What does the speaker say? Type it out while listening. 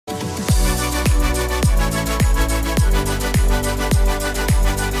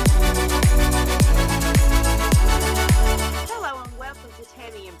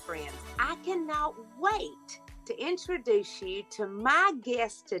introduce you to my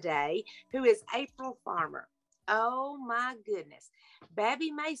guest today, who is April Farmer. Oh my goodness.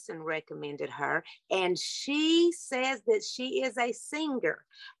 Babbie Mason recommended her, and she says that she is a singer,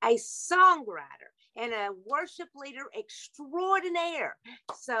 a songwriter, and a worship leader extraordinaire.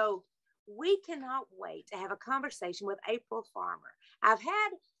 So we cannot wait to have a conversation with April Farmer. I've had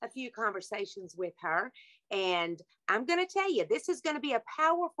a few conversations with her, and I'm going to tell you, this is going to be a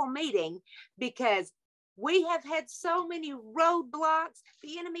powerful meeting because we have had so many roadblocks.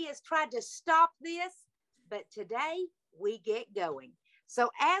 The enemy has tried to stop this, but today we get going. So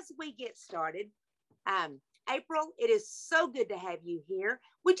as we get started, April, it is so good to have you here.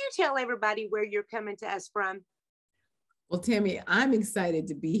 Would you tell everybody where you're coming to us from? Well, Tammy, I'm excited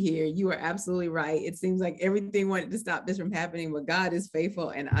to be here. You are absolutely right. It seems like everything wanted to stop this from happening, but God is faithful,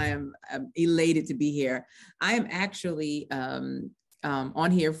 and I am elated to be here. I am actually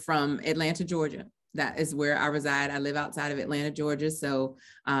on here from Atlanta, Georgia. That is where I reside. I live outside of Atlanta, Georgia. So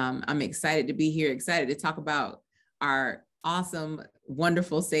I'm excited to be here, excited to talk about our awesome,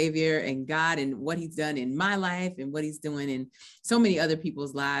 wonderful Savior and God and what he's done in my life and what he's doing in so many other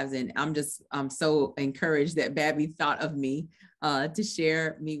people's lives. And I'm so encouraged that Babbie thought of me to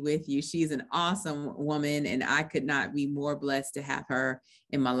share me with you. She's an awesome woman, and I could not be more blessed to have her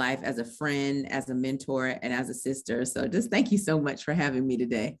in my life as a friend, as a mentor, and as a sister. So just thank you so much for having me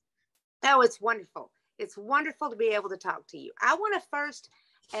today. Oh, it's wonderful. It's wonderful to be able to talk to you. I want to first,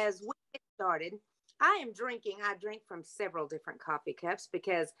 as we get started, I drink from several different coffee cups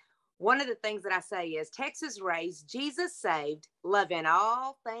because one of the things that I say is Texas raised, Jesus saved, loving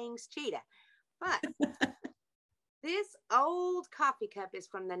all things cheetah. But this old coffee cup is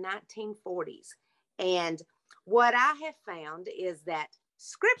from the 1940s. And what I have found is that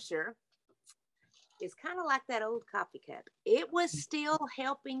scripture is kind of like that old coffee cup. It was still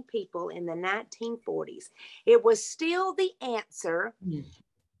helping people in the 1940s. It was still the answer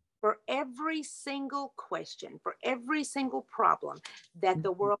for every single question, for every single problem that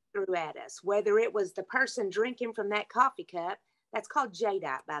the world threw at us, whether it was the person drinking from that coffee cup, that's called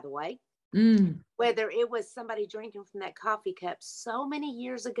jadeite, by the way, whether it was somebody drinking from that coffee cup so many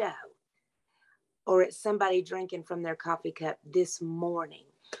years ago, or it's somebody drinking from their coffee cup this morning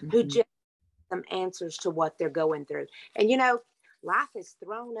who just some answers to what they're going through. And you know, life has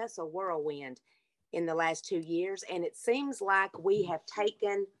thrown us a whirlwind in the last 2 years, and it seems like we have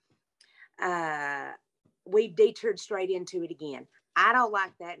we've detoured straight into it again. I don't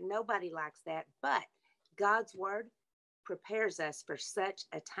like that. Nobody likes that. But God's word prepares us for such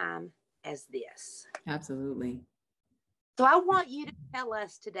a time as this. Absolutely. So I want you to tell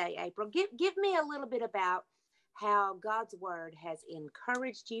us today, April, give me a little bit about how God's word has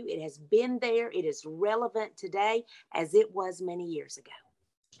encouraged you. It has been there. It is relevant today as it was many years ago.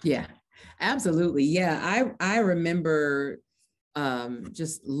 Yeah, absolutely. Yeah, I remember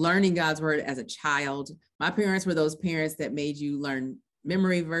just learning God's word as a child. My parents were those parents that made you learn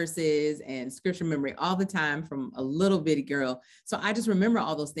memory verses and scripture memory all the time from a little bitty girl. So I just remember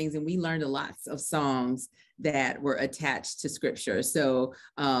all those things, and we learned lots of songs that were attached to scripture. So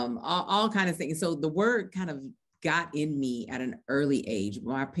all kinds of things. So the word kind of got in me at an early age.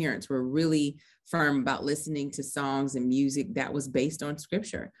 My parents were really firm about listening to songs and music that was based on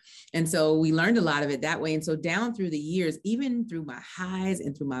scripture. And so we learned a lot of it that way. And so down through the years, even through my highs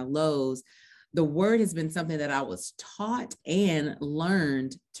and through my lows, the word has been something that I was taught and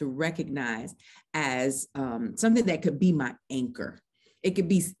learned to recognize as something that could be my anchor.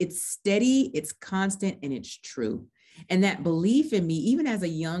 It's steady, it's constant, and it's true. And that belief in me, even as a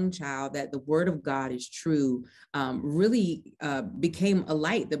young child, that the word of God is true, really became a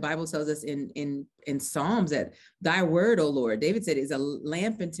light. The Bible tells us in Psalms that thy word, O Lord, David said, is a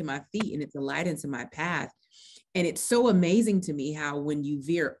lamp unto my feet and it's a light unto my path. And it's so amazing to me how when you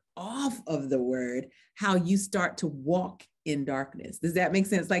veer off of the word, how you start to walk in darkness. Does that make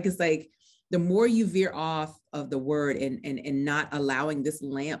sense? It's like the more you veer off of the word and not allowing this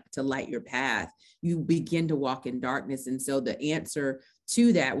lamp to light your path, you begin to walk in darkness. And so the answer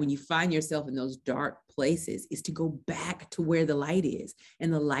to that, when you find yourself in those dark places, is to go back to where the light is.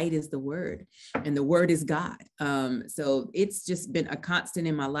 And the light is the word, and the word is God. So it's just been a constant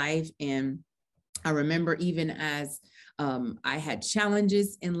in my life. And I remember even as I had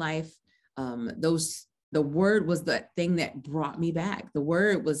challenges in life, the word was the thing that brought me back. The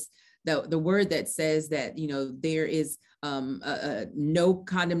word was the word that says that, you know, there is no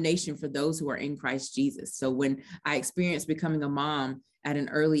condemnation for those who are in Christ Jesus. So when I experienced becoming a mom at an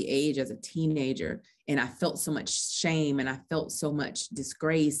early age as a teenager, and I felt so much shame and I felt so much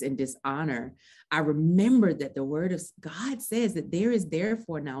disgrace and dishonor, I remembered that the word of God says that there is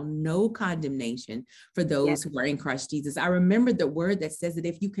therefore now no condemnation for those who are in Christ Jesus. I remembered the word that says that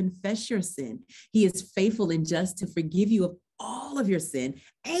if you confess your sin, he is faithful and just to forgive you of all of your sin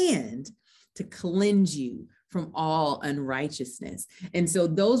and to cleanse you from all unrighteousness. And so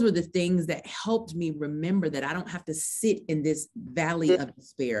those were the things that helped me remember that I don't have to sit in this valley of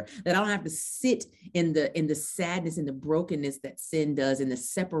despair, that I don't have to sit in the sadness and the brokenness that sin does and the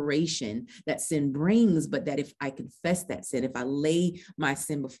separation that sin brings, but that if I confess that sin, if I lay my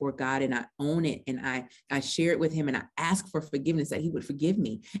sin before God and I own it and I share it with him and I ask for forgiveness, that he would forgive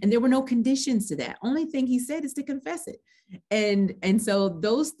me. And there were no conditions to that. Only thing he said is to confess it. And so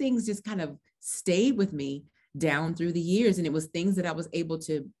those things just kind of stayed with me down through the years. And it was things that I was able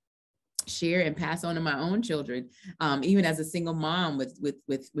to share and pass on to my own children. Even as a single mom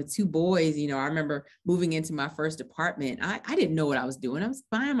with two boys, you know, I remember moving into my first apartment. I didn't know what I was doing. I was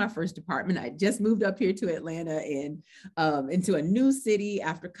buying my first apartment. I just moved up here to Atlanta and into a new city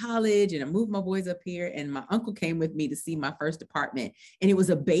after college. And I moved my boys up here, and my uncle came with me to see my first apartment. And it was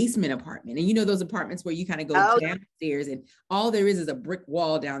a basement apartment. And you know, those apartments where you kind of go downstairs and all there is a brick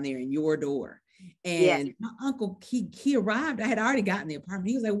wall down there in your door. And my uncle, he arrived. I had already gotten the apartment.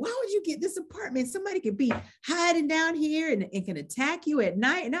 He was like, why would you get this apartment? Somebody could be hiding down here and can attack you at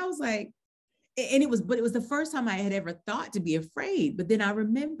night. And I was like, and it was the first time I had ever thought to be afraid. But then I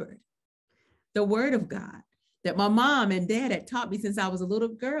remembered the word of God that my mom and dad had taught me since I was a little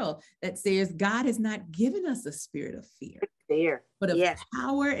girl, that says God has not given us a spirit of fear, but of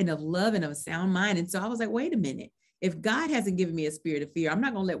power and of love and of a sound mind. And so I was like, wait a minute. If God hasn't given me a spirit of fear, I'm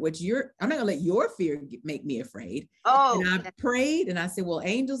not going to let your fear make me afraid. And I prayed and I said, well,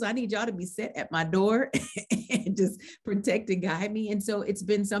 angels, I need y'all to be set at my door and just protect and guide me. And so it's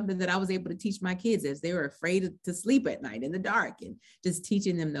been something that I was able to teach my kids as they were afraid to sleep at night in the dark, and just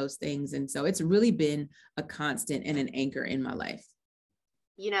teaching them those things. And so it's really been a constant and an anchor in my life.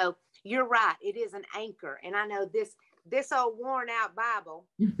 You know, you're right. It is an anchor. And I know this old worn out Bible,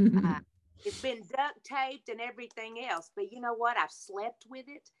 it's been duct taped and everything else, but you know what? I've slept with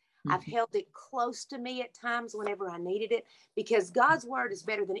it. Mm-hmm. I've held it close to me at times whenever I needed it, because God's word is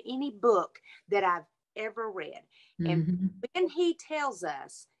better than any book that I've ever read. Mm-hmm. And when he tells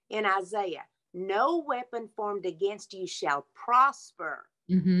us in Isaiah, no weapon formed against you shall prosper.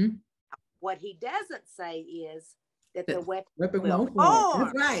 Mm-hmm. What he doesn't say is that the weapon will form.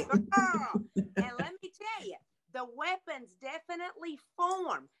 That's right. And let me tell you, the weapons definitely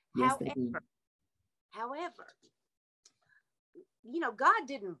form. Yes, However, you know, God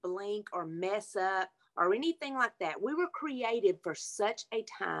didn't blink or mess up or anything like that. We were created for such a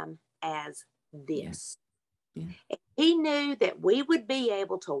time as this. Yeah. Yeah. He knew that we would be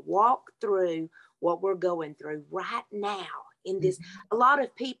able to walk through what we're going through right now in this. Mm-hmm. A lot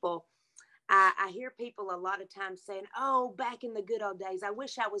of people, I hear people a lot of times saying, oh, back in the good old days, I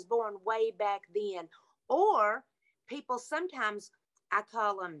wish I was born way back then. Or people sometimes, I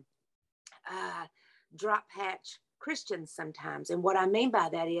call them drop hatch Christians sometimes. And what I mean by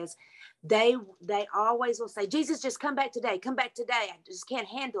that is they always will say, Jesus, just come back today. Come back today. I just can't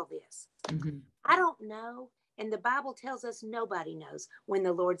handle this. Mm-hmm. I don't know. And the Bible tells us nobody knows when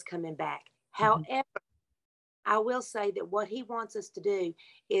the Lord's coming back. Mm-hmm. However, I will say that what he wants us to do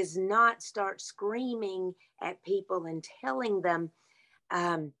is not start screaming at people and telling them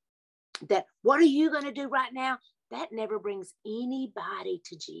that, what are you going to do right now? That never brings anybody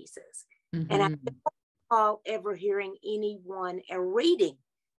to Jesus. Mm-hmm. And I don't recall ever hearing anyone or reading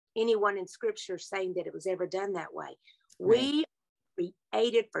anyone in scripture saying that it was ever done that way. Right. We are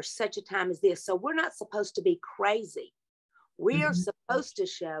created for such a time as this. So we're not supposed to be crazy. We are supposed to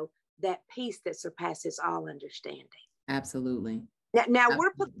show that peace that surpasses all understanding. Absolutely. Now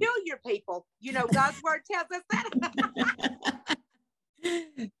we're peculiar people. You know, God's word tells us that.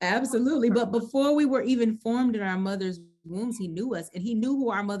 Absolutely. But before we were even formed in our mother's wombs, he knew us, and he knew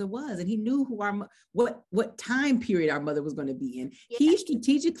who our mother was, and he knew who what time period our mother was going to be in. Yeah. He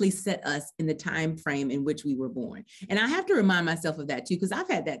strategically set us in the time frame in which we were born. And I have to remind myself of that too, because I've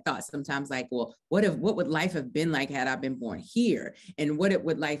had that thought sometimes, like, well, what would life have been like had I been born here? And what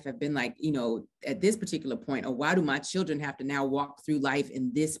would life have been like, you know, at this particular point? Or why do my children have to now walk through life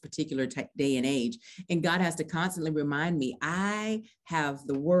in this particular day and age? And God has to constantly remind me, I have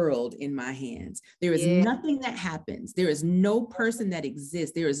the world in my hands. There is nothing that happens. There is no person that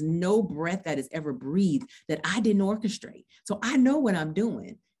exists. There is no breath that is ever breathed that I didn't orchestrate. So I know what I'm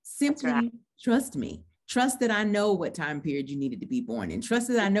doing. Simply trust me. Trust that I know what time period you needed to be born in. Trust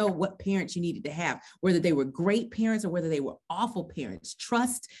that I know what parents you needed to have, whether they were great parents or whether they were awful parents.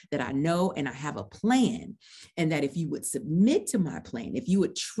 Trust that I know and I have a plan, and that if you would submit to my plan, if you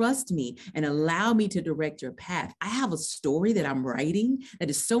would trust me and allow me to direct your path, I have a story that I'm writing that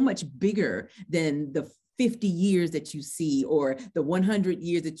is so much bigger than the 50 years that you see, or the 100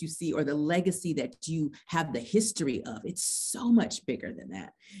 years that you see, or the legacy that you have the history of. It's so much bigger than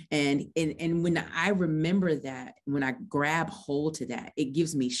that. And when I remember that, when I grab hold to that, it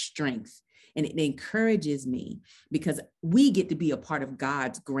gives me strength. And it encourages me, because we get to be a part of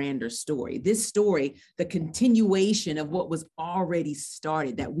God's grander story. This story, the continuation of what was already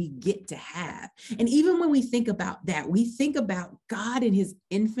started, that we get to have. And even when we think about that, we think about God in his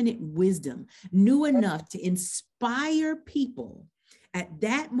infinite wisdom knew enough to inspire people at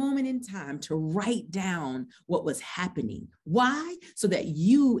that moment in time to write down what was happening. Why? So that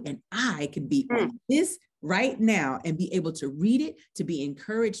you and I can be on this right now and be able to read it, to be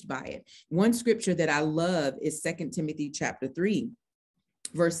encouraged by it. One scripture that I love is 2 Timothy chapter 3,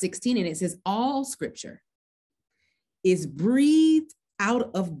 verse 16. And it says, all scripture is breathed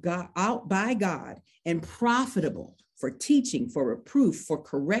out by God and profitable for teaching, for reproof, for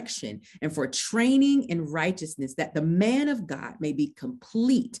correction, and for training in righteousness, that the man of God may be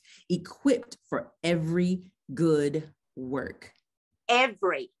complete, equipped for every good work.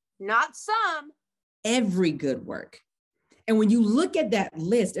 Every, not some. Every good work. And when you look at that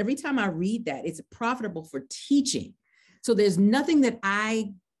list, every time I read that, it's profitable for teaching. So there's no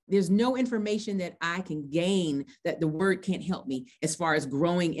information that I can gain that the word can't help me as far as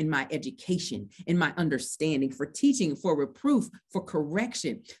growing in my education, in my understanding, for teaching, for reproof, for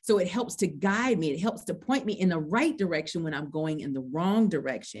correction. So it helps to guide me. It helps to point me in the right direction when I'm going in the wrong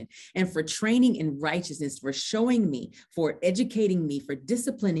direction, and for training in righteousness, for showing me, for educating me, for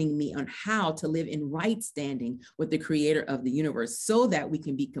disciplining me on how to live in right standing with the creator of the universe, so that we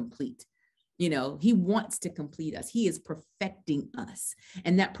can be complete. You know, he wants to complete us. He is perfecting us.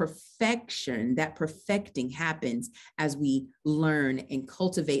 And that perfecting happens as we learn and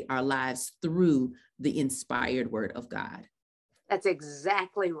cultivate our lives through the inspired word of God. That's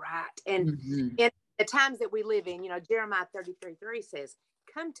exactly right. And in the times that we live in, Jeremiah 33:3 says,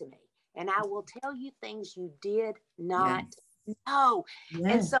 come to me and I will tell you things you did not know.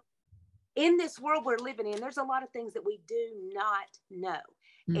 Yes. And so in this world we're living in, there's a lot of things that we do not know.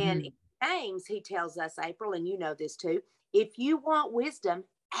 And James, he tells us, April, and you know this too, if you want wisdom,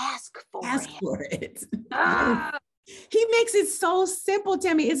 ask for it. He makes it so simple,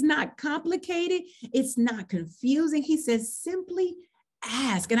 Tammy. It's not complicated. It's not confusing. He says, simply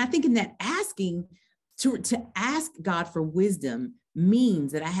ask. And I think in that asking, to ask God for wisdom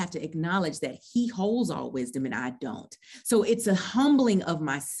means that I have to acknowledge that he holds all wisdom and I don't. So it's a humbling of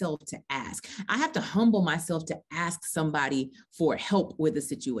myself to ask. I have to humble myself to ask somebody for help with a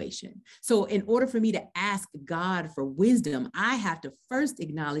situation. So in order for me to ask God for wisdom, I have to first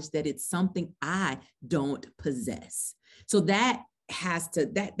acknowledge that it's something I don't possess. So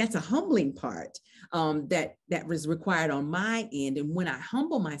that's a humbling part that was required on my end. And when I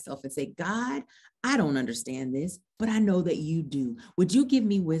humble myself and say, God, I don't understand this, but I know that you do. Would you give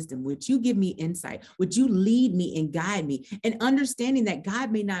me wisdom? Would you give me insight? Would you lead me and guide me? And understanding that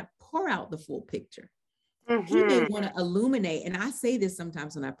God may not pour out the full picture. He may want to illuminate. And I say this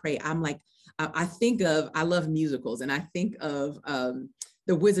sometimes when I pray, I'm like, I love musicals, and I think of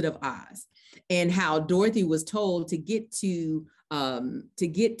The Wizard of Oz, and how Dorothy was told to get to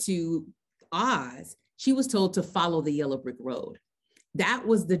Oz, she was told to follow the yellow brick road. That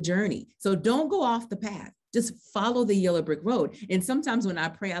was the journey. So don't go off the path. Just follow the yellow brick road. And sometimes when I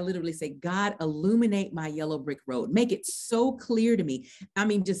pray, I literally say, God, illuminate my yellow brick road. Make it so clear to me. I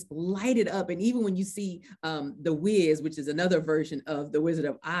mean, just light it up. And even when you see The Wiz, which is another version of The Wizard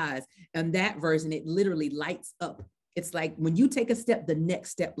of Oz, and that version, it literally lights up. It's like when you take a step, the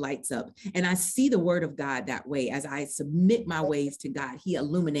next step lights up. And I see the word of God that way. As I submit my ways to God, he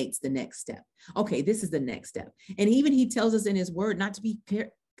illuminates the next step. Okay, this is the next step. And even he tells us in his word not to be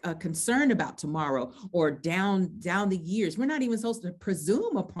concerned about tomorrow or down the years. We're not even supposed to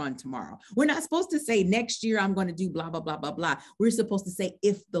presume upon tomorrow. We're not supposed to say next year I'm going to do blah, blah, blah, blah, blah. We're supposed to say,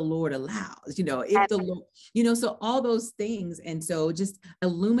 if the Lord allows, if the Lord, so all those things. And so just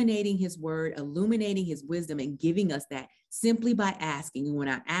illuminating his word, illuminating his wisdom, and giving us that simply by asking. And when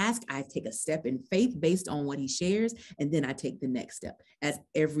I ask, I take a step in faith based on what he shares. And then I take the next step as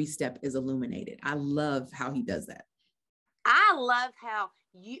every step is illuminated. I love how he does that. I love how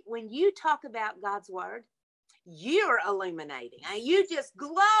when you talk about God's word, you're illuminating. And you just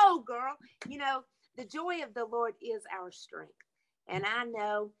glow, girl. The joy of the Lord is our strength. And I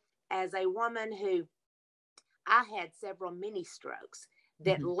know, as a woman who I had several mini strokes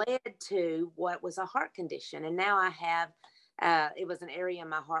that led to what was a heart condition. And now I have, it was an area in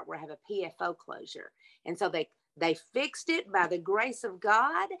my heart where I have a PFO closure. And so they fixed it by the grace of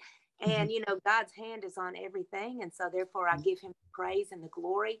God. And, you know, God's hand is on everything. And so therefore I give him the praise and the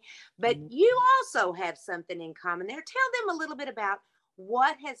glory. But you also have something in common there. Tell them a little bit about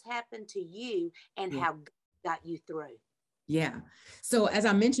what has happened to you and how God got you through. Yeah. So as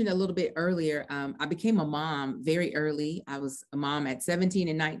I mentioned a little bit earlier, I became a mom very early. I was a mom at 17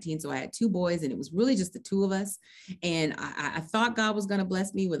 and 19. So I had two boys and it was really just the two of us. And I thought God was going to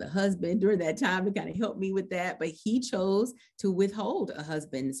bless me with a husband during that time to kind of help me with that. But he chose to withhold a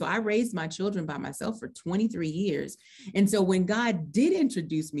husband. So I raised my children by myself for 23 years. And so when God did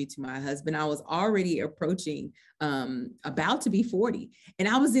introduce me to my husband, I was already approaching about to be 40. And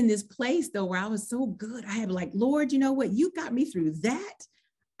I was in this place though, where I was so good. I had like, Lord, you know what? You got me through that.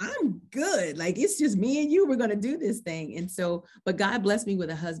 I'm good. Like, it's just me and you, we're going to do this thing. And so, but God blessed me with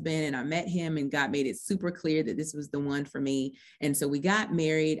a husband and I met him and God made it super clear that this was the one for me. And so we got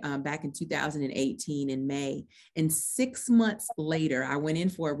married back in 2018 in May. And 6 months later, I went in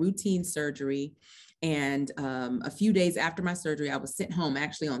for a routine surgery. And a few days after my surgery, I was sent home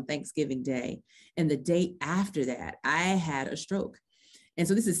actually on Thanksgiving Day. And the day after that, I had a stroke. And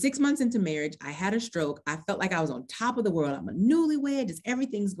so this is 6 months into marriage. I had a stroke. I felt like I was on top of the world. I'm a newlywed, just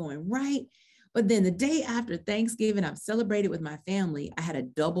everything's going right. But then the day after Thanksgiving, I've celebrated with my family. I had a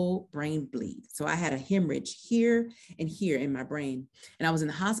double brain bleed. So I had a hemorrhage here and here in my brain. And I was in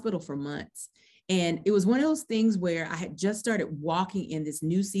the hospital for months. And it was one of those things where I had just started walking in this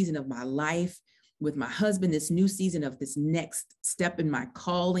new season of my life with my husband, this new season of this next step in my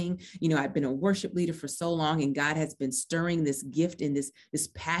calling. You know, I've been a worship leader for so long and God has been stirring this gift and this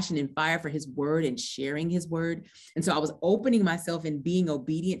passion and fire for his word and sharing his word. And so I was opening myself and being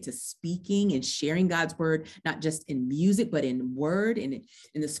obedient to speaking and sharing God's word, not just in music, but in word and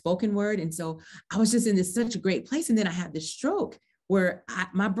in the spoken word. And so I was just in this such a great place. And then I had this stroke where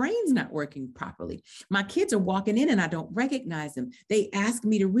my brain's not working properly. My kids are walking in and I don't recognize them. They ask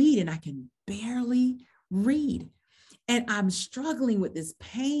me to read and I can barely read. And I'm struggling with this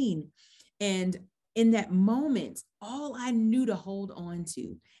pain. And in that moment, all I knew to hold on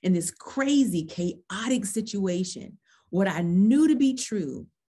to in this crazy, chaotic situation, what I knew to be true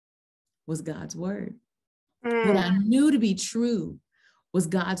was God's word. What I knew to be true was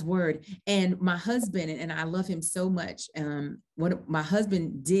God's word. And my husband, and I love him so much. What my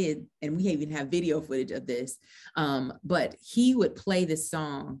husband did, and we even have video footage of this, but he would play this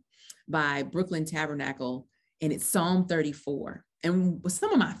song by Brooklyn Tabernacle, and it's Psalm 34. And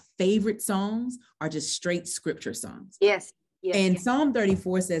some of my favorite songs are just straight scripture songs. Yes. And Psalm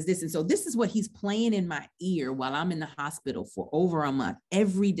 34 says this. And so this is what he's playing in my ear while I'm in the hospital for over a month.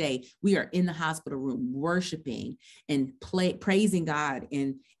 Every day we are in the hospital room worshiping and praising God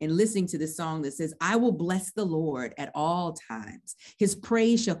and listening to this song that says, I will bless the Lord at all times. His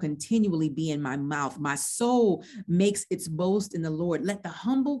praise shall continually be in my mouth. My soul makes its boast in the Lord. Let the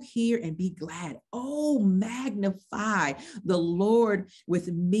humble hear and be glad. Oh, magnify the Lord with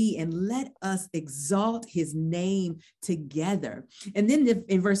me and let us exalt his name together. And then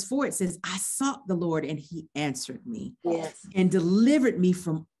in verse 4, it says, I sought the Lord and he answered me and delivered me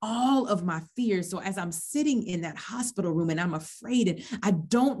from all of my fears. So as I'm sitting in that hospital room and I'm afraid and I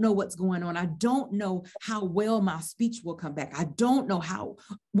don't know what's going on, I don't know how well my speech will come back. I don't know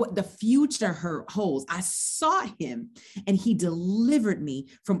what the future holds. I sought him and he delivered me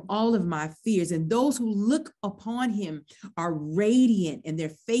from all of my fears. And those who look upon him are radiant and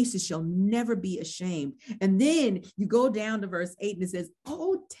their faces shall never be ashamed. And then you go down to verse 8 and it says,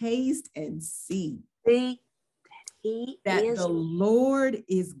 oh, taste and see that the Lord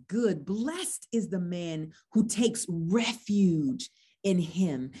is good. Blessed is the man who takes refuge in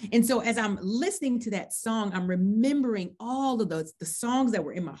him. And so as I'm listening to that song, I'm remembering all of the songs that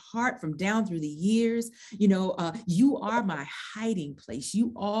were in my heart from down through the years. You know, you are my hiding place.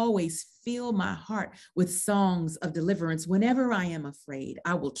 You always fill my heart with songs of deliverance. Whenever I am afraid,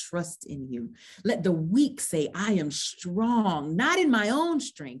 I will trust in you. Let the weak say, I am strong, not in my own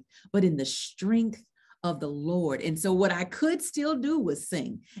strength, but in the strength of the Lord. And so what I could still do was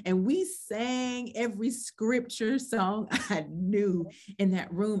sing. And we sang every scripture song I knew in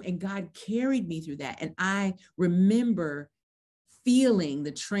that room. And God carried me through that. And I remember feeling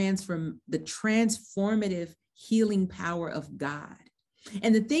the transformative healing power of God.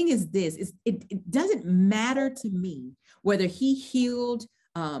 And the thing is this, it doesn't matter to me whether he healed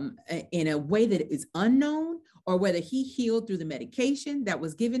in a way that is unknown or whether he healed through the medication that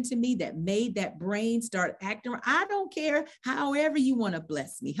was given to me that made that brain start acting. I don't care however you want to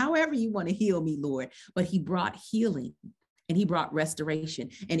bless me, however you want to heal me, Lord. But he brought healing and he brought restoration.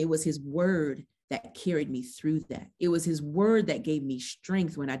 And it was his word that carried me through that. It was his word that gave me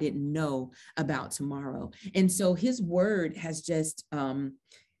strength when I didn't know about tomorrow. And so his word has just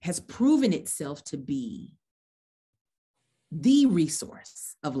has proven itself to be the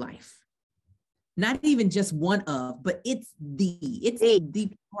resource of life. Not even just one of, but it's the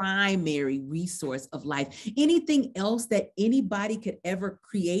primary resource of life. Anything else that anybody could ever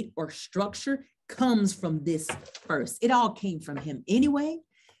create or structure comes from this first. It all came from him anyway.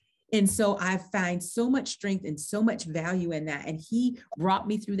 And so I find so much strength and so much value in that. And he brought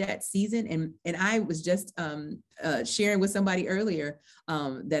me through that season. And I was just sharing with somebody earlier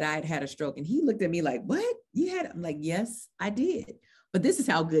that I'd had a stroke. And he looked at me like, what? You had? I'm like, yes, I did. But this is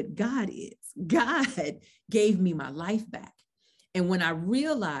how good God is. God gave me my life back. And when I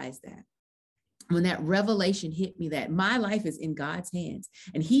realized that, when that revelation hit me that my life is in God's hands,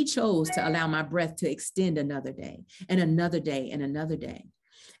 and he chose to allow my breath to extend another day and another day and another day.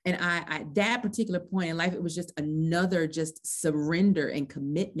 And I that particular point in life, it was just another just surrender and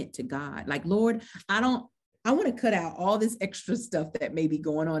commitment to God. Like, Lord, I want to cut out all this extra stuff that may be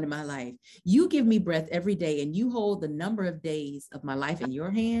going on in my life. You give me breath every day and you hold the number of days of my life in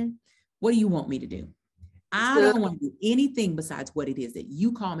your hand. What do you want me to do? I don't want to do anything besides what it is that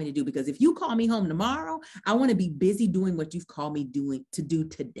you call me to do. Because if you call me home tomorrow, I want to be busy doing what you've called me to do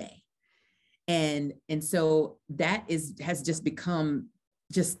today. And so that has just become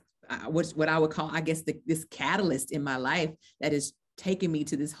just what I would call, I guess, this catalyst in my life that is taking me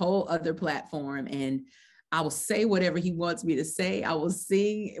to this whole other platform. And I will say whatever he wants me to say. I will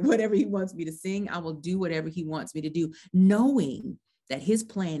sing whatever he wants me to sing. I will do whatever he wants me to do, knowing that his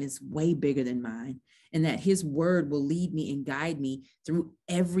plan is way bigger than mine and that his word will lead me and guide me through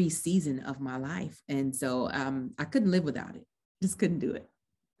every season of my life. And so I couldn't live without it. Just couldn't do it.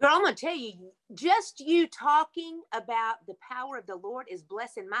 Girl, I'm going to tell you, just you talking about the power of the Lord is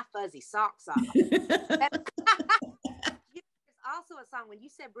blessing my fuzzy socks off. Also a song when you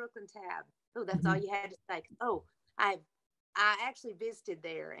said Brooklyn Tab. Oh, that's all you had to say. Oh, I actually visited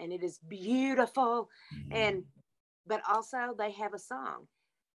there and it is beautiful. But also they have a song,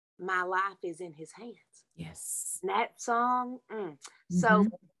 My Life is in His Hands. Yes. And that song. So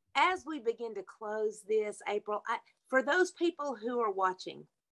as we begin to close this, April, for those people who are watching,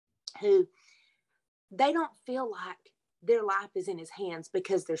 who they don't feel like their life is in his hands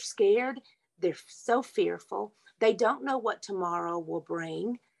because they're scared, they're so fearful, they don't know what tomorrow will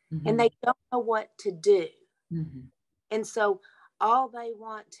bring, and they don't know what to do. And so all they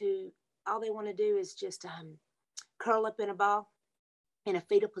want to do is just curl up in a ball in a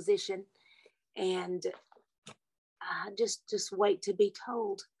fetal position and just wait to be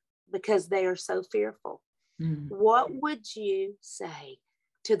told because they are so fearful. What would you say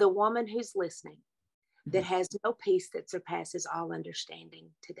to the woman who's listening that has no peace that surpasses all understanding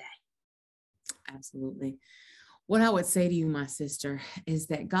today? Absolutely. What I would say to you, my sister, is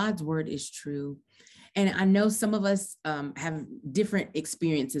that God's word is true. And I know some of us have different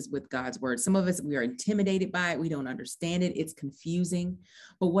experiences with God's word. Some of us, we are intimidated by it. We don't understand it. It's confusing.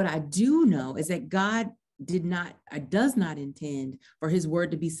 But what I do know is that God does not intend for his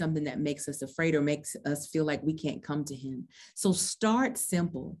word to be something that makes us afraid or makes us feel like we can't come to him. So start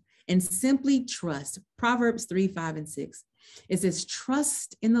simple and simply trust. Proverbs 3, 5, and 6. It says,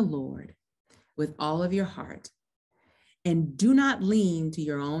 trust in the Lord with all of your heart and do not lean to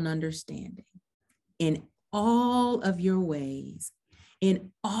your own understanding. In all of your ways,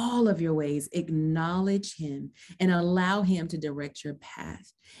 acknowledge him and allow him to direct your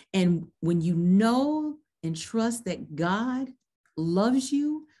path. And when you know and trust that God loves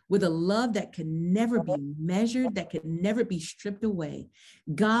you with a love that can never be measured, that can never be stripped away,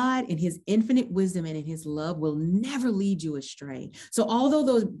 God in his infinite wisdom and in his love will never lead you astray. So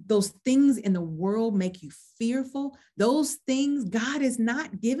although those things in the world make you fearful, those things, God has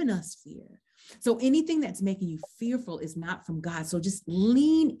not given us fear. So anything that's making you fearful is not from God. So just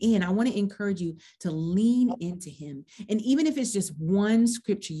lean in. I want to encourage you to lean into him. And even if it's just one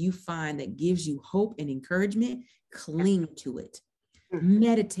scripture you find that gives you hope and encouragement, cling to it.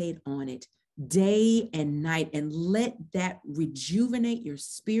 Meditate on it day and night and let that rejuvenate your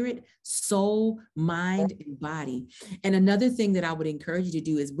spirit, soul, mind, and body. And another thing that I would encourage you to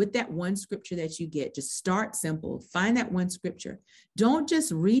do is with that one scripture that you get, just start simple. Find that one scripture. Don't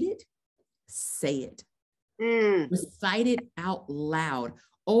just read it. Say it. Recite it out loud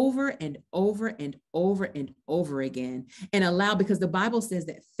over and over and over and over again and allow, because the Bible says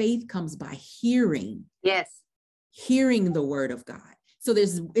that faith comes by hearing. Yes. hearing the word of God. So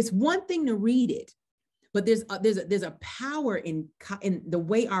it's one thing to read it, but there's a power in the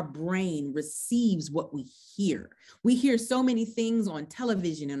way our brain receives what we hear. We hear so many things on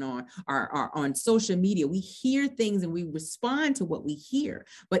television and on social media. We hear things and we respond to what we hear.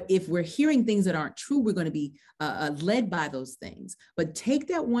 But if we're hearing things that aren't true, we're going to be led by those things. But take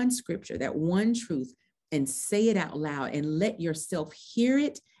that one scripture, that one truth, and say it out loud and let yourself hear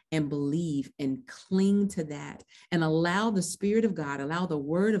it and believe and cling to that, and allow the Spirit of God, allow the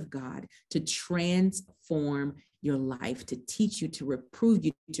Word of God to transform your life, to teach you, to reprove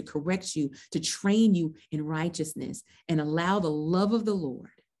you, to correct you, to train you in righteousness, and allow the love of the Lord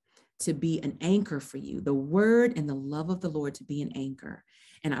to be an anchor for you, the Word and the love of the Lord to be an anchor.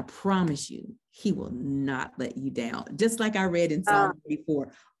 And I promise you, He will not let you down. Just like I read in Psalm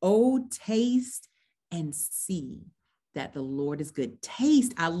 34, oh, taste and see that the Lord is good.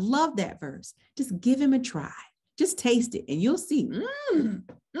 Taste. I love that verse. Just give Him a try. Just taste it and you'll see.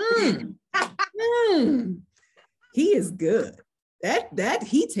 He is good. That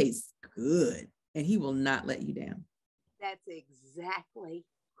He tastes good and He will not let you down. That's exactly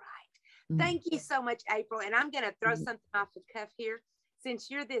right. Thank you so much, April. And I'm going to throw something off the cuff here.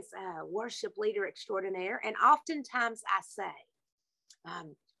 Since you're this worship leader extraordinaire, and oftentimes I say,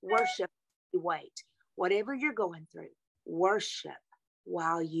 worship, you wait. Whatever you're going through, worship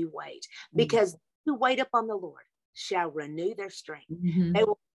while you wait, because who wait upon the Lord shall renew their strength. They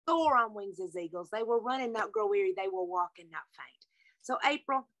will soar on wings as eagles. They will run and not grow weary. They will walk and not faint. So,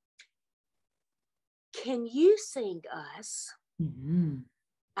 April, can you sing us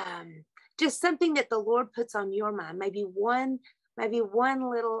just something that the Lord puts on your mind? Maybe one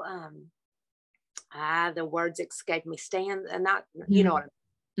little the words escape me. Stand and not, you know what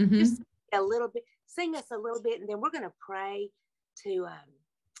I mean. Just a little bit. Sing us a little bit, and then we're going to pray to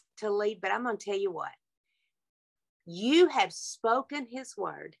lead. But I'm going to tell you what, you have spoken His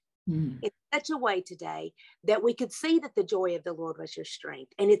word in such a way today that we could see that the joy of the Lord was your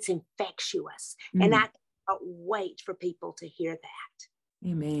strength, and it's infectious. And I can't wait for people to hear that.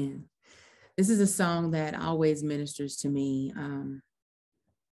 Amen. This is a song that always ministers to me.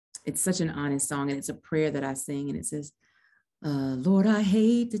 It's such an honest song, and it's a prayer that I sing, and it says, Lord, I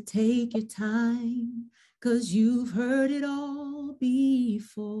hate to take your time, 'cause you've heard it all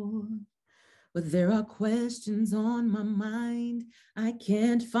before. But there are questions on my mind I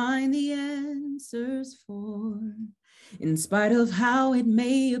can't find the answers for. In spite of how it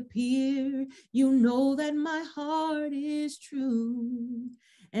may appear, you know that my heart is true.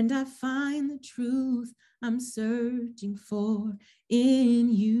 And I find the truth I'm searching for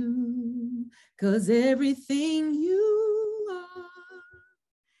in you. 'Cause everything you are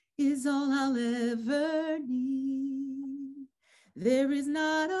is all I'll ever need. There is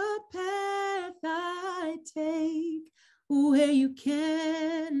not a path I take where you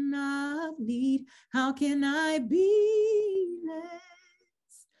cannot lead. How can I be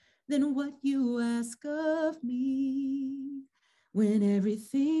less than what you ask of me, when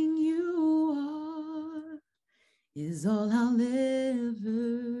everything you are is all I'll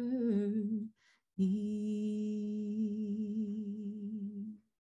ever need?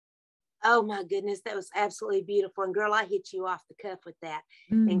 Oh my goodness, that was absolutely beautiful. And girl, I hit you off the cuff with that.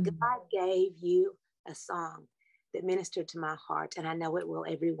 And God gave you a song that ministered to my heart. And I know it will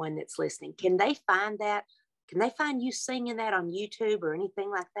everyone that's listening. Can they find that? Can they find you singing that on YouTube or anything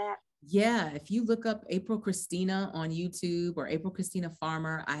like that? Yeah, if you look up April Christina on YouTube or April Christina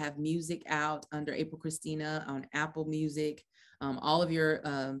Farmer, I have music out under April Christina on Apple Music, all of your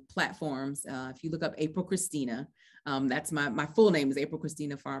platforms. If you look up April Christina, that's my full name is April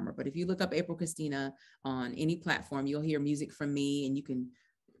Christina Farmer. But if you look up April Christina on any platform, you'll hear music from me, and you can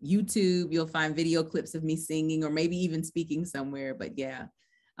YouTube, you'll find video clips of me singing or maybe even speaking somewhere. But yeah.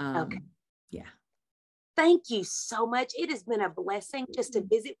 Okay. Yeah. Thank you so much. It has been a blessing just to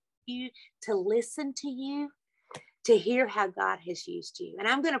visit you, to listen to you, to hear how God has used you. And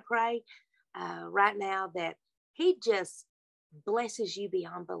I'm going to pray right now that He just blesses you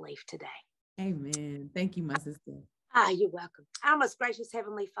beyond belief today. Amen. Thank you, my sister. You're welcome. Our most gracious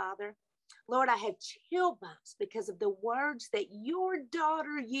Heavenly Father, Lord, I have chill bumps because of the words that your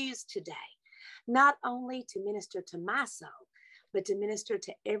daughter used today, not only to minister to my soul, but to minister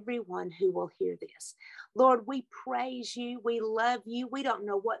to everyone who will hear this. Lord, we praise you. We love you. We don't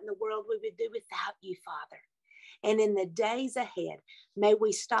know what in the world we would do without you, Father. And in the days ahead, may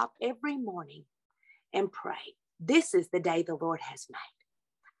we stop every morning and pray. This is the day the Lord has made.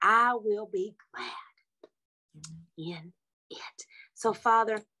 I will be glad in it. So,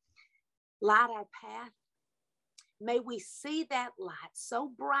 Father, light our path. May we see that light so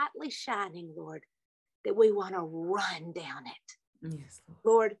brightly shining, Lord, that we want to run down it. Yes, Lord.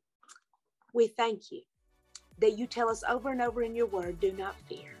 Lord, we thank you that you tell us over and over in your word, do not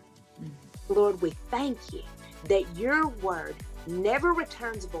fear. Lord, we thank you that your word never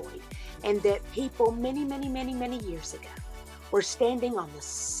returns void, and that people many, many, many, many years ago were standing on the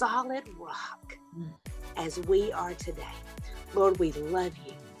solid rock as we are today. Lord, we love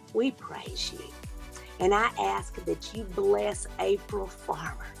you. We praise you. And I ask that you bless April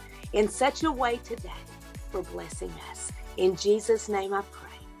Farmer in such a way today for blessing us. In Jesus' name I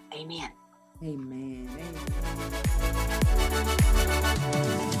pray. Amen. Amen. Amen.